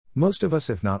Most of us,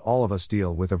 if not all of us,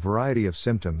 deal with a variety of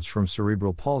symptoms from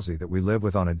cerebral palsy that we live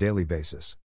with on a daily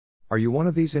basis. Are you one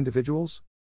of these individuals?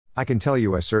 I can tell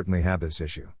you I certainly have this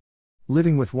issue.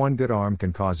 Living with one good arm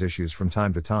can cause issues from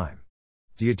time to time.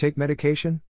 Do you take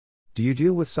medication? Do you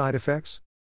deal with side effects?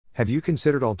 Have you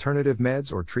considered alternative meds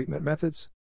or treatment methods?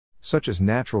 Such as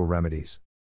natural remedies.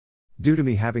 Due to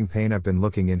me having pain, I've been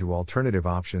looking into alternative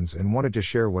options and wanted to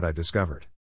share what I discovered.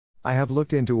 I have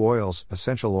looked into oils,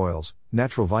 essential oils,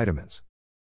 natural vitamins.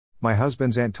 My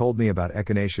husband's aunt told me about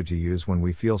echinacea to use when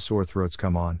we feel sore throats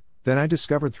come on, then I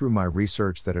discovered through my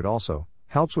research that it also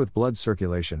helps with blood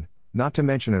circulation, not to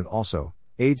mention it also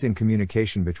aids in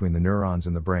communication between the neurons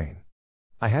in the brain.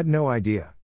 I had no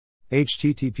idea.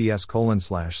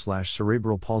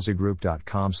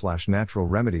 https://cerebralpalsygroup.com/natural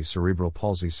remedies cerebral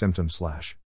palsy symptoms/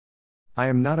 I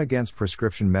am not against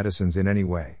prescription medicines in any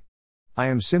way. I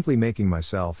am simply making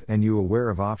myself and you aware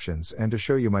of options and to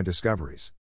show you my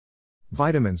discoveries.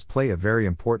 Vitamins play a very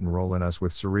important role in us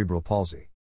with cerebral palsy.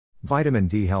 Vitamin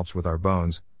D helps with our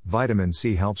bones, vitamin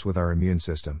C helps with our immune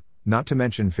system, not to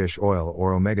mention fish oil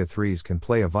or omega-3s can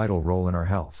play a vital role in our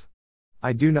health.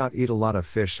 I do not eat a lot of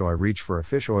fish, so I reach for a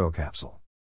fish oil capsule.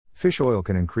 Fish oil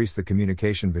can increase the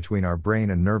communication between our brain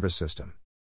and nervous system.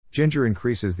 Ginger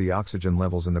increases the oxygen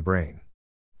levels in the brain.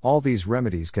 All these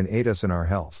remedies can aid us in our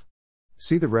health.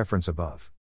 See the reference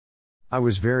above. I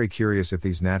was very curious if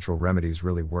these natural remedies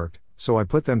really worked, so I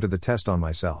put them to the test on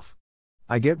myself.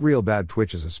 I get real bad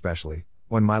twitches, especially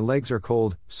when my legs are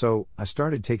cold, so I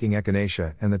started taking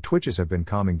echinacea and the twitches have been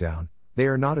calming down. They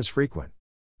are not as frequent.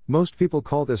 Most people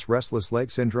call this restless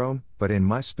leg syndrome, but in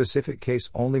my specific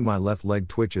case only my left leg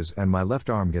twitches and my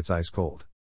left arm gets ice cold.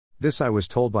 This, I was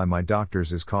told by my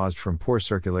doctors, is caused from poor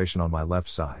circulation on my left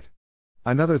side.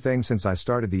 Another thing since I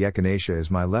started the echinacea is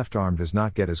my left arm does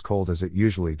not get as cold as it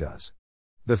usually does.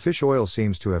 The fish oil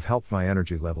seems to have helped my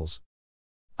energy levels.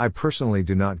 I personally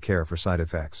do not care for side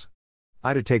effects.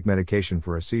 I do take medication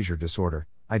for a seizure disorder.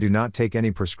 I do not take any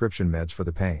prescription meds for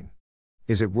the pain.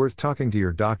 Is it worth talking to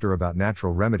your doctor about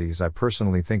natural remedies? I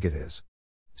personally think it is.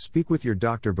 Speak with your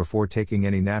doctor before taking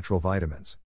any natural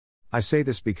vitamins. I say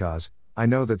this because I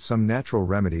know that some natural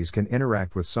remedies can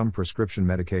interact with some prescription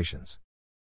medications.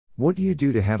 What do you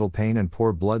do to handle pain and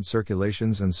poor blood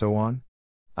circulations and so on?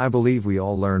 I believe we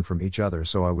all learn from each other,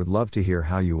 so I would love to hear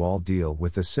how you all deal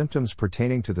with the symptoms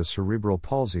pertaining to the cerebral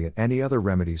palsy and any other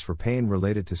remedies for pain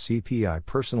related to CP. I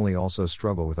personally also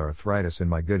struggle with arthritis in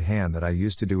my good hand that I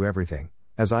use to do everything,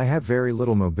 as I have very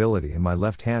little mobility in my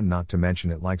left hand, not to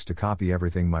mention it likes to copy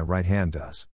everything my right hand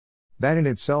does. That in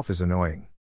itself is annoying.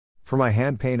 For my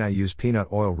hand pain I use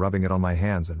peanut oil, rubbing it on my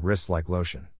hands and wrists like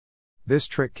lotion. This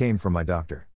trick came from my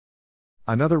doctor.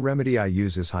 Another remedy I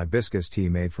use is hibiscus tea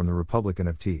made from the Republican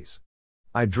of Teas.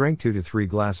 I drank 2 to 3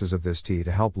 glasses of this tea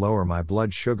to help lower my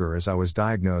blood sugar as I was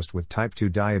diagnosed with type 2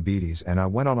 diabetes, and I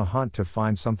went on a hunt to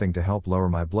find something to help lower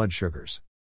my blood sugars.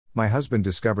 My husband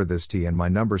discovered this tea and my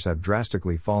numbers have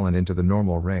drastically fallen into the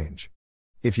normal range.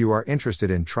 If you are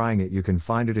interested in trying it, you can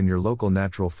find it in your local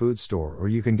natural food store or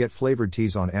you can get flavored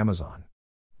teas on Amazon.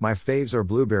 My faves are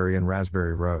blueberry and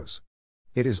raspberry rose.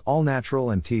 It is all natural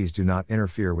and teas do not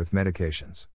interfere with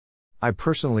medications. I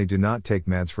personally do not take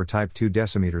meds for type 2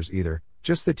 decimeters either,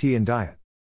 just the tea and diet.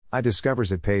 I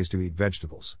discovers it pays to eat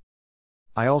vegetables.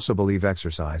 I also believe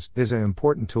exercise is an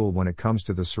important tool when it comes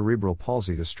to the cerebral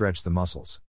palsy to stretch the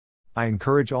muscles. I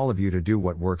encourage all of you to do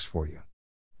what works for you.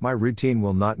 My routine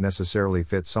will not necessarily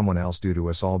fit someone else due to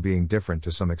us all being different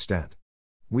to some extent.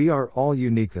 We are all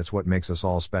unique, that's what makes us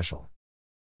all special.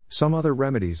 Some other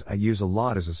remedies I use a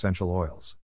lot is essential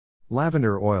oils.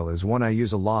 Lavender oil is one I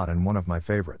use a lot and one of my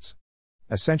favorites.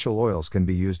 Essential oils can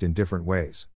be used in different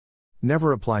ways.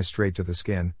 Never apply straight to the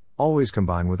skin, always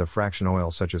combine with a fraction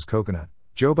oil such as coconut,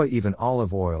 jojoba, even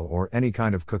olive oil or any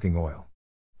kind of cooking oil.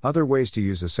 Other ways to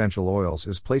use essential oils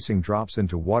is placing drops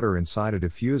into water inside a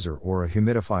diffuser or a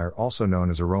humidifier, also known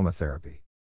as aromatherapy.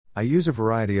 I use a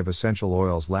variety of essential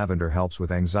oils. Lavender helps with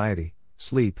anxiety,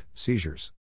 sleep,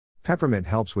 seizures. Peppermint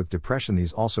helps with depression.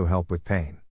 These also help with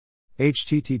pain.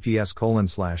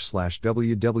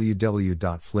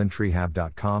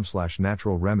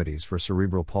 https://www.flintrehab.com/natural remedies for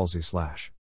cerebral palsy/.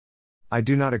 I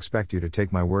do not expect you to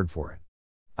take my word for it.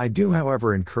 I do,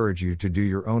 however, encourage you to do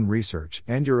your own research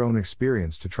and your own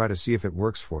experience to try to see if it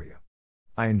works for you.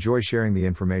 I enjoy sharing the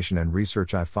information and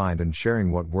research I find and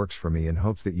sharing what works for me in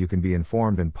hopes that you can be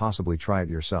informed and possibly try it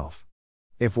yourself.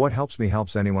 If what helps me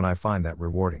helps anyone, I find that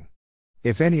rewarding.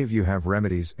 If any of you have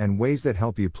remedies and ways that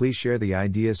help you, please share the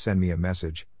ideas, send me a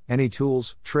message, any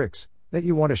tools, tricks, that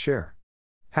you want to share.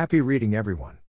 Happy reading, everyone.